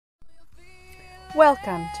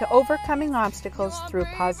Welcome to Overcoming Obstacles Through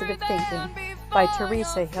Positive Thinking by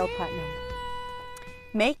Teresa Hill-Putnam.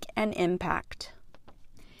 Make an impact.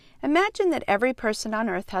 Imagine that every person on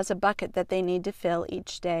earth has a bucket that they need to fill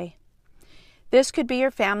each day. This could be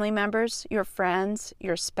your family members, your friends,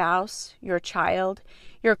 your spouse, your child,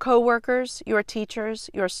 your co-workers, your teachers,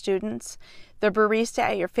 your students, the barista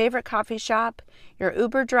at your favorite coffee shop, your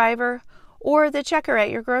Uber driver, or the checker at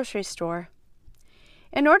your grocery store.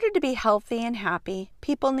 In order to be healthy and happy,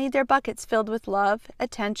 people need their buckets filled with love,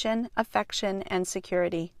 attention, affection, and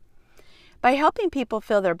security. By helping people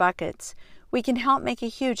fill their buckets, we can help make a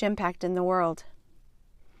huge impact in the world.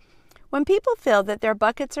 When people feel that their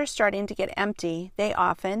buckets are starting to get empty, they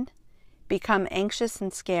often become anxious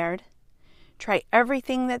and scared, try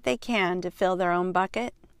everything that they can to fill their own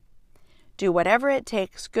bucket, do whatever it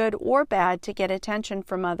takes, good or bad, to get attention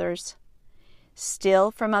from others,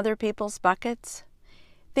 steal from other people's buckets,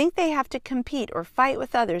 think they have to compete or fight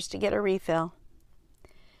with others to get a refill.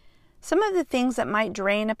 Some of the things that might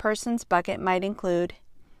drain a person's bucket might include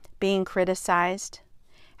being criticized,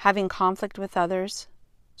 having conflict with others,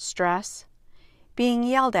 stress, being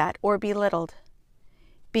yelled at or belittled,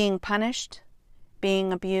 being punished,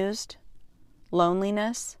 being abused,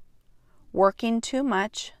 loneliness, working too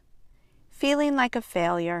much, feeling like a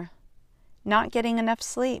failure, not getting enough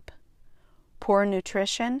sleep, poor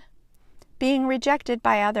nutrition, being rejected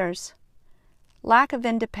by others, lack of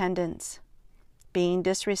independence, being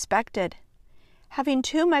disrespected, having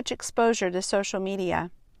too much exposure to social media,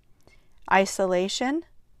 isolation,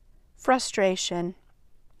 frustration,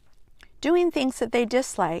 doing things that they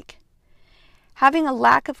dislike, having a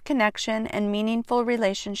lack of connection and meaningful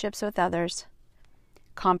relationships with others,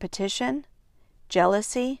 competition,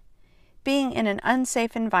 jealousy, being in an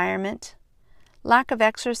unsafe environment, lack of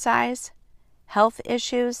exercise, health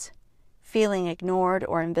issues, feeling ignored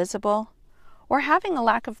or invisible, or having a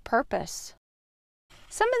lack of purpose.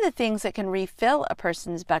 Some of the things that can refill a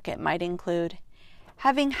person's bucket might include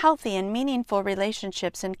having healthy and meaningful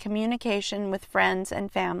relationships and communication with friends and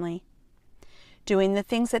family, doing the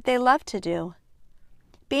things that they love to do,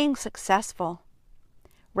 being successful,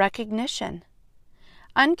 recognition,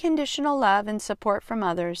 unconditional love and support from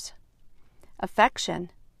others, affection,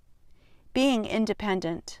 being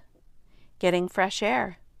independent, getting fresh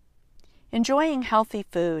air, enjoying healthy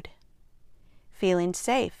food, feeling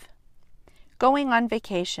safe, going on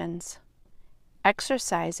vacations,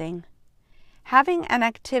 exercising, having an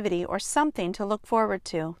activity or something to look forward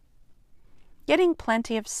to, getting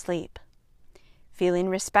plenty of sleep, feeling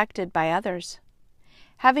respected by others,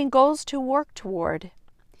 having goals to work toward,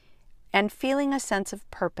 and feeling a sense of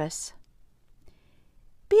purpose.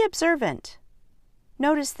 Be observant.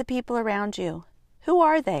 Notice the people around you. Who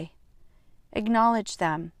are they? Acknowledge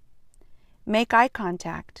them. Make eye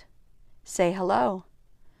contact. Say hello.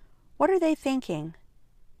 What are they thinking?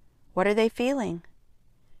 What are they feeling?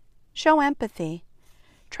 Show empathy.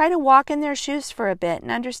 Try to walk in their shoes for a bit and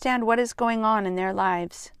understand what is going on in their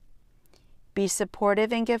lives. Be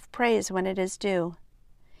supportive and give praise when it is due.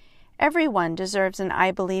 Everyone deserves an I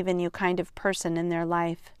believe in you kind of person in their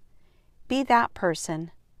life. Be that person.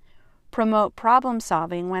 Promote problem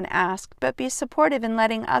solving when asked, but be supportive in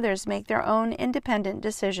letting others make their own independent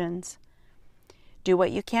decisions. Do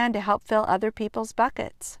what you can to help fill other people's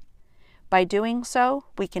buckets. By doing so,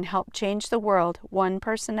 we can help change the world one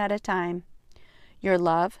person at a time. Your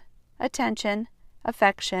love, attention,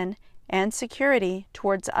 affection, and security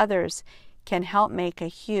towards others can help make a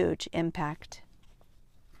huge impact.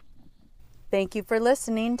 Thank you for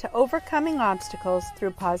listening to Overcoming Obstacles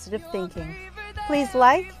Through Positive Thinking. Please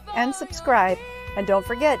like and subscribe, and don't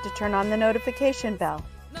forget to turn on the notification bell.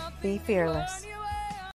 Be fearless.